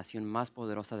destrozar la nación más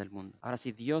poderosa del mundo. Ahora,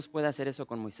 si Dios puede hacer eso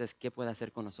con Moisés, ¿qué puede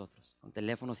hacer con nosotros? Con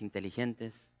teléfonos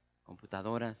inteligentes,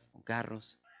 computadoras, con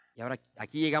carros. Y ahora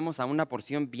aquí llegamos a una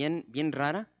porción bien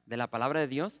rara de la palabra de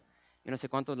Dios. Yo no sé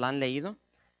cuántos la han leído,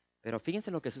 pero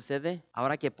fíjense lo que sucede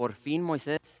ahora que por fin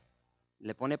Moisés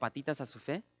le pone patitas a su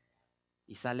fe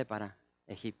y sale para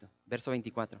Egipto. Verso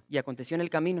 24. Y aconteció en el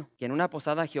camino que en una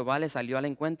posada Jehová le salió al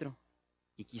encuentro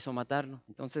y quiso matarlo.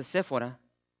 Entonces Séfora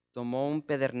tomó un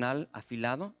pedernal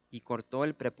afilado y cortó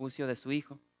el prepucio de su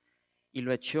hijo y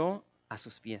lo echó a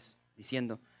sus pies,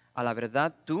 diciendo, a la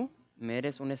verdad tú me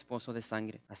eres un esposo de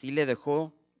sangre. Así le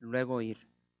dejó luego ir.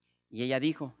 Y ella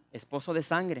dijo, esposo de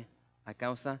sangre, a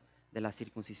causa de la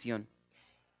circuncisión.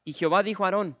 Y Jehová dijo a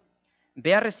Aarón,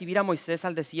 ve a recibir a Moisés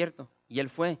al desierto. Y él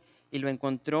fue y lo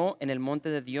encontró en el monte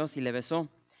de Dios y le besó.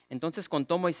 Entonces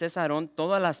contó Moisés a Aarón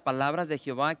todas las palabras de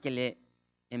Jehová que le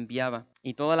enviaba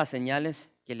y todas las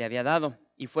señales que le había dado.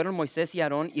 Y fueron Moisés y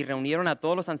Aarón y reunieron a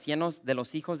todos los ancianos de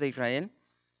los hijos de Israel.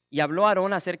 Y habló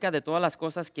Aarón acerca de todas las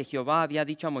cosas que Jehová había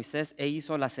dicho a Moisés e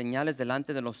hizo las señales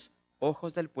delante de los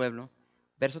ojos del pueblo.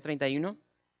 Verso 31.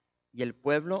 Y el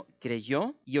pueblo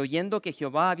creyó y oyendo que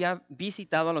Jehová había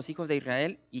visitado a los hijos de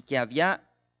Israel y que había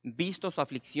visto su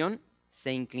aflicción,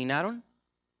 se inclinaron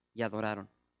y adoraron.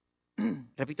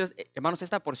 Repito, hermanos,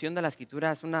 esta porción de la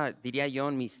escritura es una, diría yo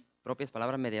en mis propias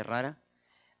palabras, media rara,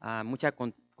 mucha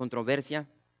controversia,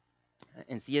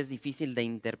 en sí es difícil de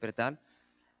interpretar,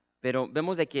 pero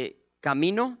vemos de que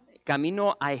camino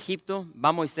a Egipto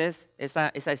va Moisés, esa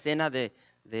escena de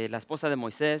la esposa de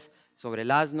Moisés sobre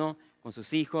el asno con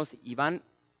sus hijos y van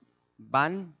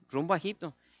rumbo a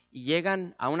Egipto. y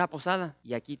llegan a una posada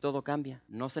y aquí todo cambia.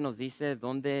 No se nos dice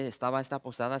dónde estaba esta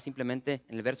posada, simplemente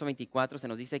en el verso 24 se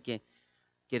nos dice que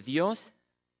Dios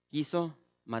quiso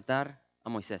matar a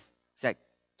Moisés. O sea,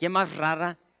 ¿qué más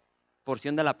rara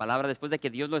porción de la palabra? Después de que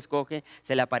Dios lo escoge,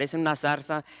 se le aparece en una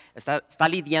zarza, está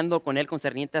lidiando con él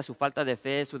concerniente a su falta de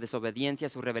fe, su desobediencia,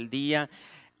 su rebeldía,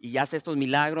 y hace estos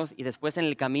milagros, y después en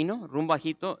el camino, rumbo a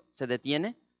Egipto, se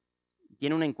detiene,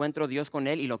 tiene un encuentro Dios con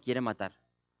él y lo quiere matar.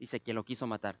 Dice que lo quiso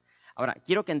matar. Ahora,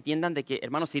 quiero que entiendan de que,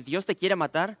 hermanos, si Dios te quiere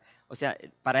matar, o sea,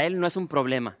 para él no es un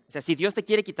problema. O sea, si Dios te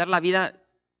quiere quitar la vida,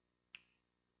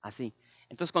 así.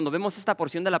 Entonces, cuando vemos esta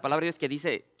porción de la palabra de Dios que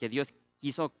dice que Dios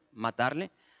quiso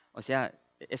matarle, o sea,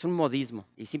 es un modismo.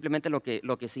 Y simplemente lo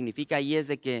que significa ahí es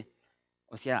de que,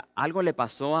 o sea, algo le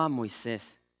pasó a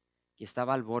Moisés, que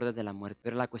estaba al borde de la muerte.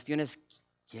 Pero la cuestión es,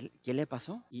 ¿qué le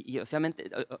pasó?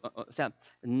 O sea,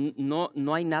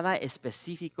 no hay nada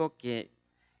específico que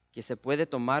se puede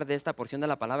tomar de esta porción de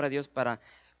la palabra de Dios para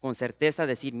con certeza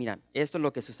decir, mira, esto es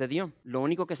lo que sucedió. Lo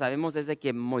único que sabemos es de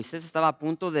que Moisés estaba a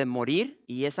punto de morir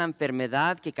y esa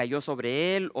enfermedad que cayó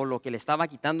sobre él o lo que le estaba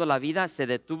quitando la vida se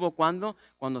detuvo cuando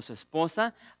su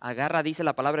esposa agarra, dice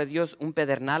la palabra de Dios, un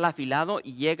pedernal afilado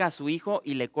y llega a su hijo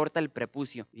y le corta el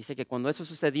prepucio. Dice que cuando eso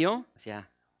sucedió, o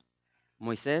sea,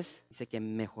 Moisés dice que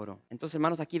mejoró. Entonces,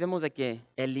 hermanos, aquí vemos de que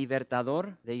el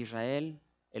libertador de Israel,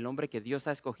 el hombre que Dios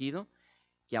ha escogido,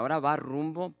 que ahora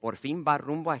por fin va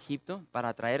rumbo a Egipto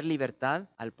para traer libertad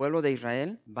al pueblo de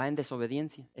Israel, va en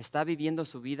desobediencia. Está viviendo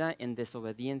su vida en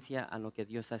desobediencia a lo que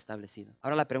Dios ha establecido.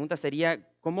 Ahora la pregunta sería,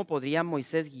 ¿cómo podría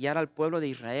Moisés guiar al pueblo de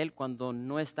Israel cuando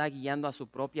no está guiando a su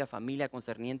propia familia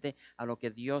concerniente a lo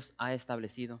que Dios ha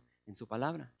establecido en su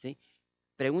palabra? ¿Sí?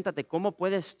 Pregúntate, ¿cómo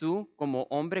puedes tú como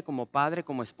hombre, como padre,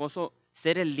 como esposo,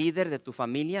 ser el líder de tu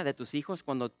familia, de tus hijos,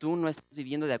 cuando tú no estás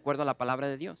viviendo de acuerdo a la palabra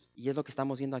de Dios? Y es lo que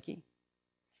estamos viendo aquí.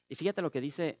 Y fíjate lo que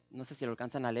dice, no sé si lo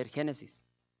alcanzan a leer, Génesis.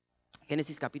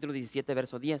 Génesis capítulo 17,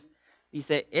 verso 10.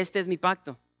 Dice, este es mi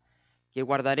pacto, que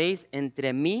guardaréis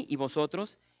entre mí y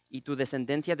vosotros y tu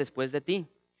descendencia después de ti.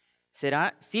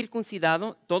 Será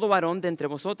circuncidado todo varón de entre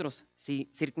vosotros.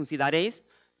 Si circuncidaréis,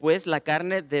 pues, la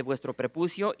carne de vuestro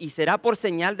prepucio y será por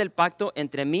señal del pacto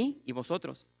entre mí y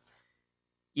vosotros.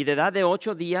 Y de edad de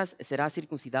 8 días será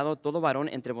circuncidado todo varón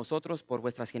entre vosotros por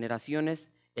vuestras generaciones,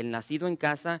 el nacido en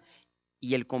casa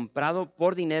y el comprado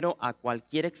por dinero a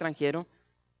cualquier extranjero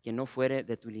que no fuere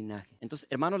de tu linaje. Entonces,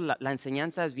 hermanos, la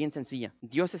enseñanza es bien sencilla.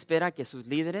 Dios espera que sus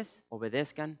líderes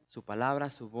obedezcan su palabra,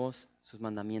 su voz, sus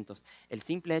mandamientos. El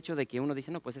simple hecho de que uno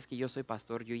dice, no, pues es que yo soy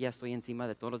pastor, yo ya estoy encima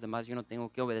de todos los demás, yo no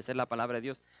tengo que obedecer la palabra de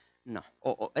Dios. No.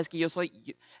 O es que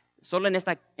solo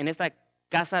en esta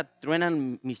casa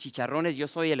truenan mis chicharrones, yo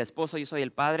soy el esposo, yo soy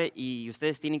el padre y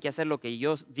ustedes tienen que hacer lo que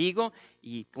yo digo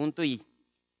y punto y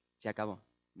se acabó.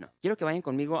 No. Quiero que vayan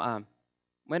conmigo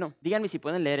bueno, díganme si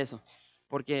pueden leer eso,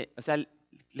 porque, o sea,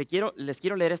 les quiero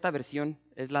leer esta versión,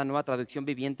 es la Nueva Traducción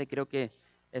Viviente, creo que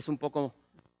es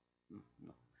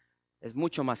es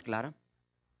mucho más clara,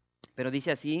 pero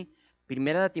dice así,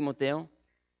 1 de Timoteo,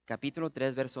 capítulo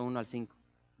 3, verso 1 al 5.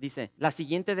 Dice, la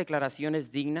siguiente declaración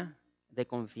es digna de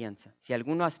confianza. Si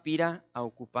alguno aspira a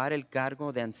ocupar el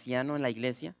cargo de anciano en la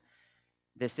iglesia,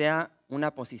 desea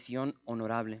una posición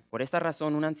honorable. Por esta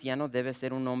razón, un anciano debe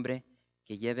ser un hombre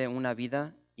que lleve una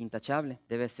vida intachable.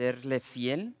 Debe serle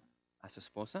fiel a su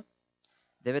esposa,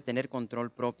 debe tener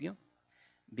control propio,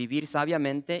 vivir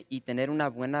sabiamente y tener una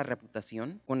buena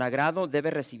reputación. Con agrado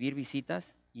debe recibir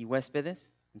visitas y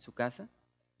huéspedes en su casa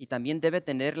y también debe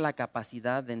tener la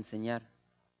capacidad de enseñar.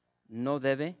 No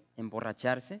debe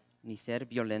emborracharse ni ser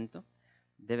violento,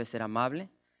 debe ser amable,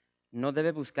 no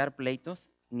debe buscar pleitos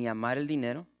ni amar el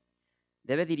dinero,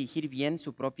 debe dirigir bien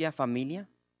su propia familia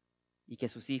y que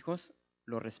sus hijos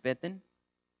lo respeten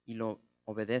y lo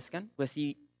obedezcan. Pues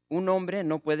si un hombre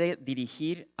no puede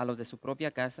dirigir a los de su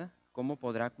propia casa, ¿cómo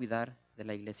podrá cuidar de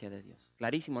la iglesia de Dios?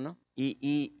 Clarísimo, ¿no?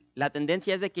 Y la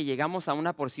tendencia es de que llegamos a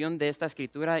una porción de esta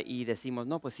escritura y decimos,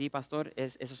 no, pues sí, pastor,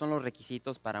 esos son los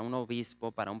requisitos para un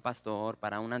obispo, para un pastor,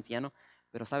 para un anciano.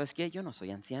 Pero ¿sabes qué? Yo no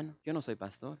soy anciano, yo no soy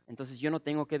pastor. Entonces yo no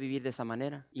tengo que vivir de esa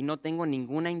manera. Y no tengo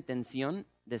ninguna intención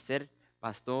de ser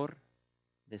pastor,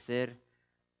 de ser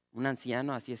un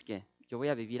anciano, así es que yo voy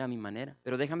a vivir a mi manera.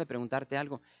 Pero déjame preguntarte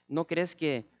algo. ¿No crees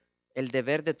que el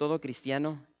deber de todo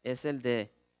cristiano es el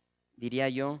de, diría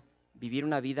yo, vivir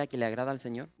una vida que le agrada al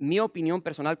Señor? Mi opinión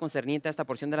personal concerniente a esta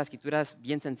porción de la Escritura es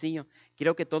bien sencillo.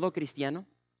 Creo que todo cristiano,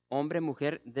 hombre,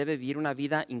 mujer, debe vivir una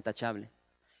vida intachable.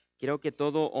 Creo que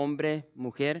todo hombre,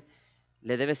 mujer,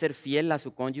 le debe ser fiel a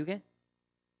su cónyuge.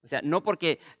 O sea, no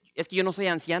porque es que yo no soy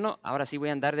anciano, ahora sí voy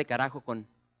a andar de carajo con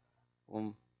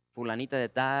fulanita de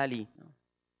tal y... ¿no?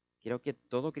 Creo que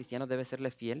todo cristiano debe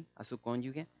serle fiel a su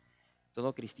cónyuge.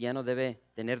 Todo cristiano debe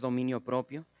tener dominio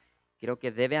propio. Creo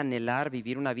que debe anhelar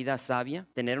vivir una vida sabia,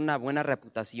 tener una buena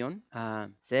reputación,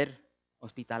 ser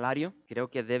hospitalario. Creo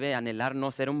que debe anhelar no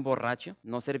ser un borracho,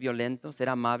 no ser violento, ser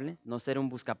amable, no ser un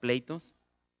buscapleitos,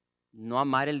 no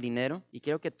amar el dinero. Y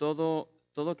creo que todo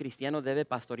cristiano debe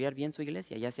pastorear bien su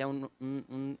iglesia, ya sea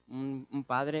un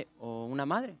padre o una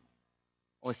madre.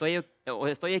 O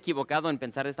estoy equivocado en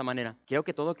pensar de esta manera. Creo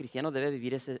que todo cristiano debe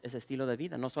vivir ese estilo de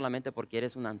vida, no solamente porque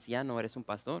eres un anciano o eres un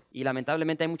pastor. Y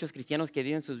lamentablemente hay muchos cristianos que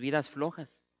viven sus vidas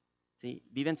flojas, ¿sí?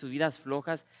 Viven sus vidas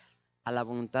flojas a la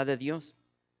voluntad de Dios.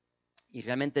 Y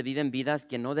realmente viven vidas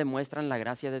que no demuestran la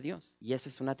gracia de Dios. Y eso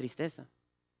es una tristeza.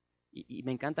 Y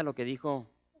me encanta lo que dijo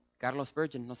Carlos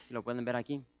Spurgeon, no sé si lo pueden ver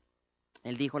aquí.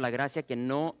 Él dijo, la gracia que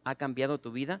no ha cambiado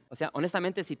tu vida. O sea,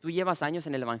 honestamente, si tú llevas años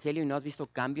en el Evangelio y no has visto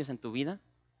cambios en tu vida,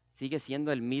 sigues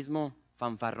siendo el mismo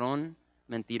fanfarrón,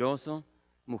 mentiroso,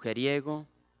 mujeriego,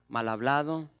 mal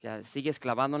hablado, o sea, sigues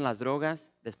clavando en las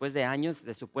drogas después de años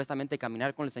de supuestamente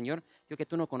caminar con el Señor. Digo que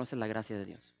tú no conoces la gracia de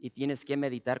Dios y tienes que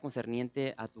meditar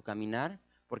concerniente a tu caminar,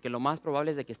 porque lo más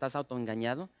probable es de que estás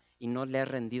autoengañado y no le has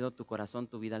rendido tu corazón,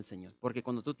 tu vida al Señor. Porque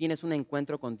cuando tú tienes un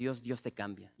encuentro con Dios, Dios te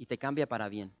cambia y te cambia para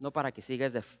bien, no para que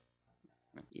sigas de...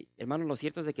 Hermano, lo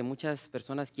cierto es de que muchas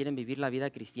personas quieren vivir la vida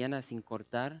cristiana sin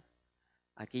cortar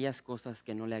aquellas cosas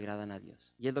que no le agradan a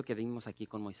Dios. Y es lo que vimos aquí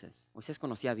con Moisés. Moisés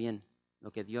conocía bien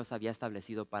lo que Dios había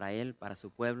establecido para él, para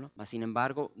su pueblo, mas sin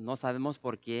embargo no sabemos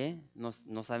por qué,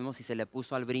 no sabemos si se le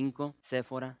puso al brinco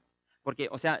Séfora, porque,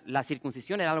 o sea, la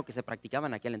circuncisión era algo que se practicaba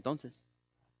en aquel entonces.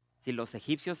 Si los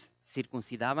egipcios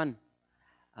circuncidaban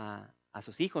a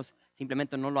sus hijos,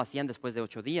 simplemente no lo hacían después de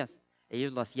 8 días.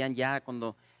 Ellos lo hacían ya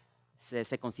cuando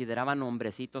se consideraban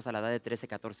hombrecitos a la edad de 13,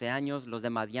 14 años. Los de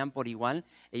Madián por igual,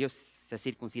 ellos se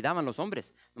circuncidaban los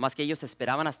hombres, nomás que ellos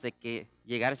esperaban hasta que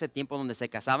llegara ese tiempo donde se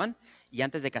casaban y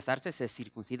antes de casarse se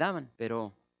circuncidaban.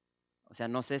 Pero, o sea,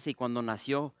 no sé si cuando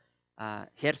nació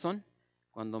Gerson,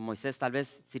 cuando Moisés tal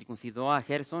vez circuncidó a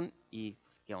Gerson y,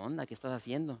 pues, ¿qué onda? ¿Qué estás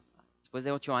haciendo? Después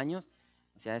de 8 años,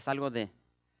 o sea, es algo de,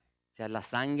 o sea, la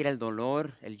sangre, el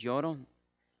dolor, el lloro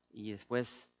y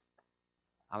después...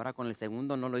 Ahora con el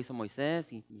segundo no lo hizo Moisés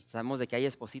y sabemos de que hay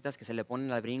espositas que se le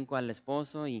ponen al brinco al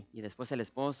esposo y después el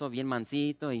esposo bien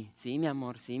mansito y sí mi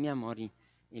amor y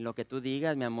lo que tú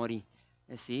digas mi amor y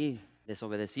sí,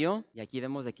 desobedeció y aquí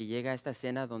vemos de que llega esta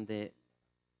escena donde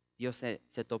Dios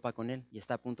se topa con él y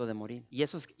está a punto de morir. Y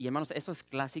hermanos, eso es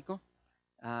clásico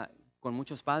con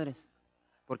muchos padres.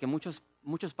 Porque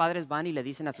muchos padres van y le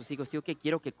dicen a sus hijos, tío, que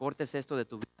quiero que cortes esto de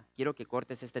tu vida, quiero que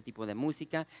cortes este tipo de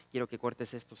música, quiero que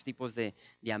cortes estos tipos de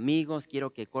amigos,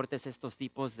 quiero que cortes estos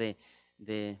tipos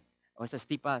o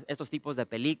estos tipos de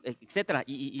películas, etcétera.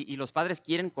 Y los padres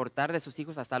quieren cortar de sus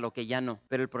hijos hasta lo que ya no.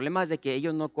 Pero el problema es de que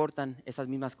ellos no cortan esas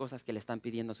mismas cosas que le están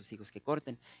pidiendo a sus hijos que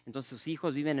corten. Entonces sus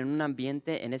hijos viven en un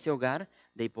ambiente, en ese hogar,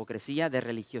 de hipocresía, de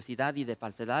religiosidad y de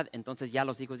falsedad. Entonces ya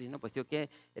los hijos dicen, no, pues tío, ¿qué?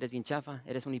 Eres bien chafa,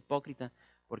 eres un hipócrita.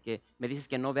 Porque me dices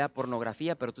que no vea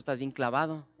pornografía, pero tú estás bien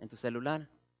clavado en tu celular.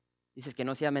 Dices que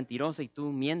no sea mentiroso y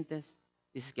tú mientes.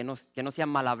 Dices que no sea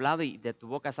mal hablado y de tu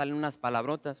boca salen unas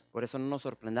palabrotas. Por eso no nos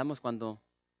sorprendamos cuando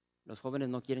los jóvenes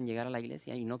no quieren llegar a la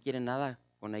iglesia y no quieren nada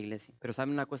con la iglesia. Pero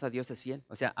saben una cosa, Dios es fiel.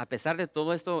 O sea, a pesar de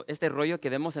todo esto, este rollo que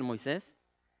vemos en Moisés,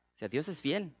 o sea, Dios es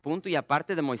fiel. Punto y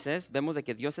aparte de Moisés, vemos de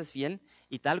que Dios es fiel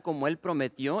y tal como él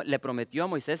prometió, le prometió a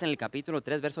Moisés en el capítulo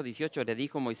 3, verso 18, le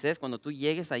dijo Moisés, cuando tú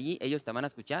llegues allí, ellos te van a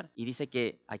escuchar. Y dice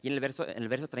que aquí en el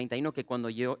verso 31, que cuando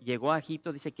llegó a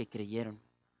Egipto, dice que creyeron,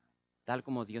 tal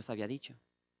como Dios había dicho.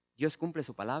 Dios cumple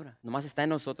su palabra. Nomás está en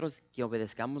nosotros que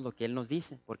obedezcamos lo que Él nos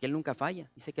dice, porque Él nunca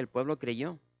falla. Dice que el pueblo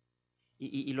creyó.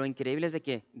 Y lo increíble es de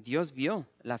que Dios vio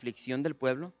la aflicción del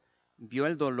pueblo, vio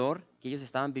el dolor que ellos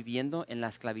estaban viviendo en la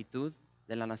esclavitud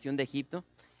de la nación de Egipto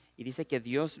y dice que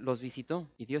Dios los visitó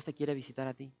y Dios te quiere visitar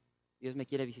a ti. Dios me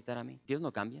quiere visitar a mí. Dios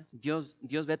no cambia. Dios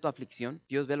ve tu aflicción.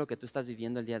 Dios ve lo que tú estás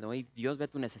viviendo el día de hoy. Dios ve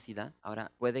tu necesidad.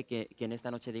 Ahora, puede que en esta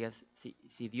noche digas,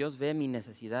 si Dios ve mi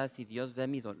necesidad, si Dios ve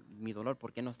mi dolor,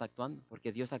 ¿por qué no está actuando?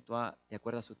 Porque Dios actúa de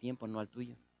acuerdo a su tiempo, no al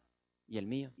tuyo y el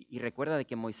mío. Y recuerda de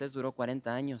que Moisés duró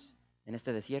 40 años en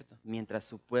este desierto, mientras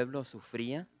su pueblo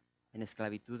sufría en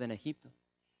esclavitud en Egipto.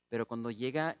 Pero cuando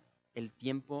llega el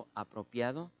tiempo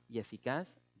apropiado y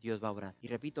eficaz, Dios va a obrar. Y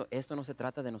repito, esto no se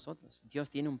trata de nosotros. Dios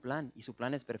tiene un plan y su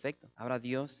plan es perfecto. Ahora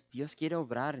Dios quiere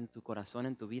obrar en tu corazón,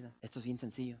 en tu vida. Esto es bien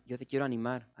sencillo. Yo te quiero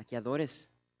animar a que adores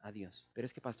a Dios. Pero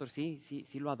es que, pastor, sí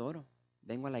lo adoro.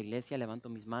 Vengo a la iglesia, levanto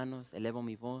mis manos, elevo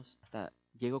mi voz, hasta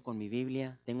llego con mi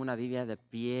Biblia, tengo una Biblia de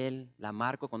piel, la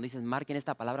marco, cuando dices marquen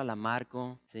esta palabra la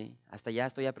marco, ¿sí? Hasta ya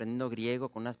estoy aprendiendo griego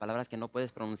con unas palabras que no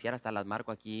puedes pronunciar, hasta las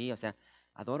marco aquí, o sea,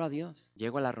 Adoro a Dios.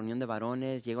 Llego a la reunión de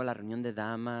varones, llego a la reunión de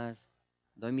damas,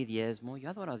 doy mi diezmo. Yo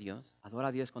adoro a Dios. Adora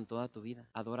a Dios con toda tu vida.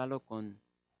 Adóralo con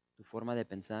tu forma de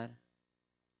pensar.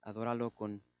 Adóralo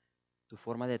con tu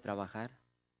forma de trabajar.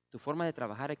 Tu forma de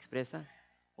trabajar expresa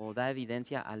o da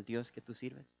evidencia al Dios que tú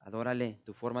sirves. Adórale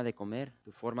tu forma de comer,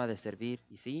 tu forma de servir.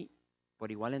 Y sí, por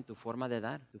igual en tu forma de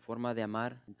dar, tu forma de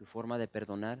amar, en tu forma de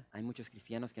perdonar. Hay muchos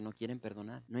cristianos que no quieren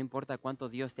perdonar. No importa cuánto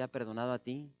Dios te ha perdonado a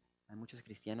ti, hay muchos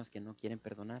cristianos que no quieren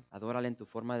perdonar. Adórale en tu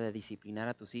forma de disciplinar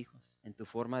a tus hijos, en tu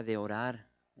forma de orar,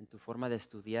 en tu forma de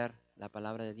estudiar la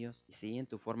palabra de Dios. Y sí, en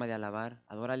tu forma de alabar.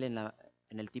 Adórale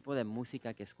en el tipo de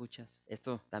música que escuchas.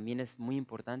 Esto también es muy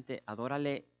importante.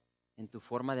 Adórale en tu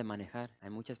forma de manejar. Hay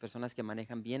muchas personas que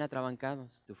manejan bien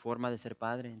atrabancados. Tu forma de ser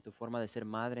padre, en tu forma de ser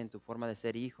madre, en tu forma de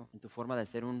ser hijo, en tu forma de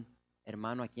ser un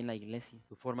hermano aquí en la iglesia,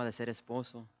 tu forma de ser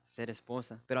esposo, ser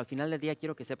esposa. Pero al final del día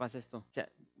quiero que sepas esto. O sea,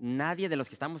 nadie de los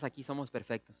que estamos aquí somos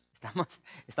perfectos.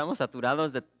 Estamos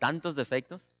saturados de tantos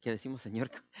defectos que decimos, Señor,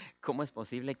 ¿cómo es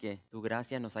posible que tu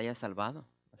gracia nos haya salvado?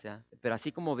 O sea, pero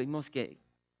así como vimos que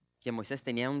Moisés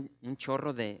tenía un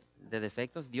chorro de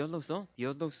defectos, Dios lo usó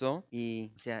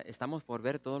y, o sea, estamos por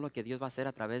ver todo lo que Dios va a hacer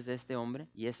a través de este hombre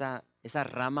y esa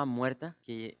rama muerta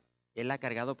que él ha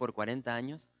cargado por 40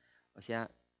 años, o sea,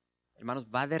 hermanos,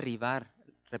 va a derribar,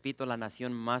 repito, la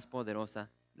nación más poderosa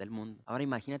del mundo. Ahora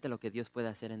imagínate lo que Dios puede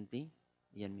hacer en ti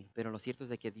y en mí, pero lo cierto es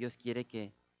de que Dios quiere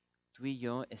que tú y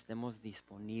yo estemos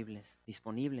disponibles,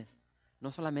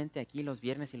 no solamente aquí los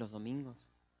viernes y los domingos,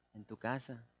 en tu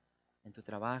casa, en tu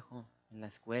trabajo, en la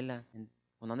escuela,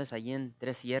 cuando andes ahí en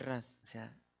Tres Sierras, o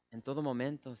sea, en todo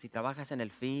momento, si trabajas en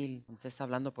el field, cuando estés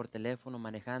hablando por teléfono,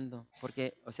 manejando,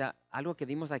 porque, o sea, algo que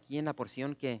vimos aquí en la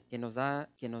porción que nos da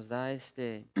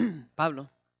Pablo,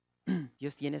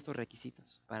 Dios tiene estos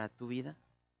requisitos para tu vida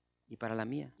y para la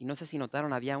mía. Y no sé si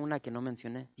notaron, había una que no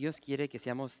mencioné. Dios quiere que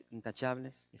seamos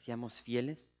intachables, que seamos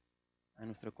fieles a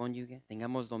nuestro cónyuge,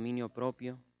 tengamos dominio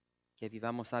propio, que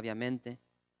vivamos sabiamente,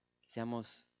 que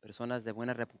seamos personas de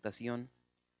buena reputación,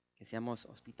 que seamos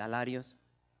hospitalarios,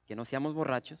 que no seamos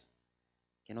borrachos,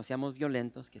 que no seamos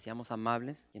violentos, que seamos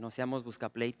amables, que no seamos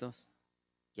buscapleitos,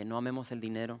 que no amemos el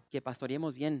dinero, que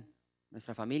pastoreemos bien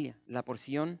nuestra familia. La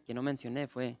porción que no mencioné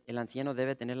fue, el anciano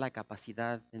debe tener la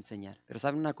capacidad de enseñar. Pero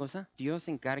 ¿saben una cosa? Dios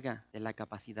se encarga de la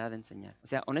capacidad de enseñar. O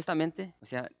sea, honestamente, o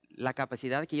sea, la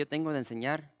capacidad que yo tengo de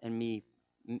enseñar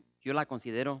yo la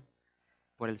considero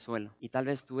por el suelo. Y tal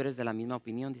vez tú eres de la misma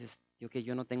opinión, dices,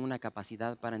 yo no tengo una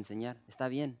capacidad para enseñar. Está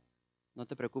bien, no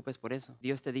te preocupes por eso.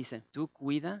 Dios te dice, tú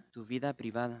cuida tu vida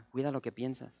privada, cuida lo que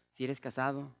piensas. Si eres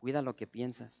casado, cuida lo que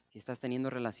piensas. Si estás teniendo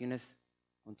relaciones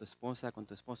con tu esposa, con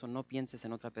tu esposo, no pienses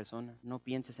en otra persona, no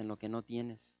pienses en lo que no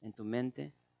tienes. En tu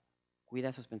mente, cuida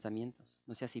esos pensamientos.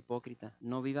 No seas hipócrita,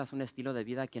 no vivas un estilo de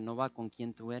vida que no va con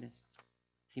quien tú eres,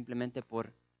 simplemente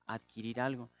por adquirir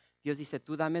algo. Dios dice,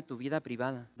 tú dame tu vida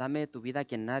privada, dame tu vida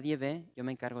que nadie ve, yo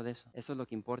me encargo de eso. Eso es lo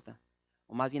que importa.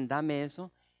 O más bien, dame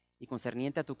eso y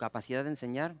concerniente a tu capacidad de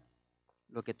enseñar,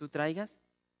 lo que tú traigas,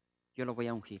 yo lo voy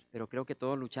a ungir. Pero creo que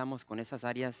todos luchamos con esas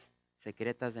áreas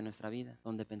secretas de nuestra vida,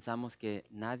 donde pensamos que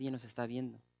nadie nos está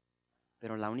viendo.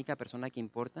 Pero la única persona que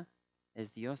importa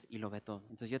es Dios y lo ve todo.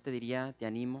 Entonces yo te diría, te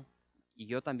animo, y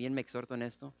yo también me exhorto en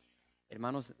esto,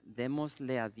 hermanos,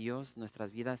 démosle a Dios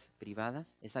nuestras vidas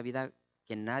privadas, esa vida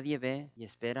que nadie ve y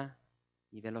espera,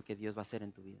 y ve lo que Dios va a hacer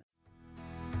en tu vida.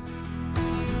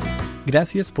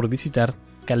 Gracias por visitar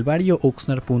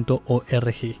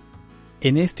calvariooxnard.org.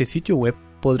 En este sitio web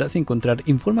podrás encontrar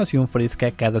información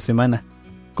fresca cada semana,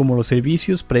 como los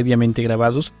servicios previamente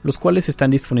grabados, los cuales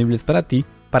están disponibles para ti,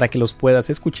 para que los puedas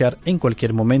escuchar en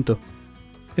cualquier momento.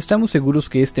 Estamos seguros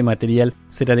que este material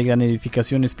será de gran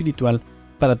edificación espiritual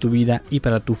para tu vida y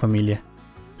para tu familia.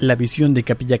 La visión de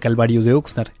Capilla Calvario de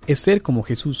Oxnard es ser como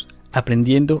Jesús,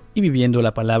 aprendiendo y viviendo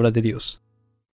la palabra de Dios.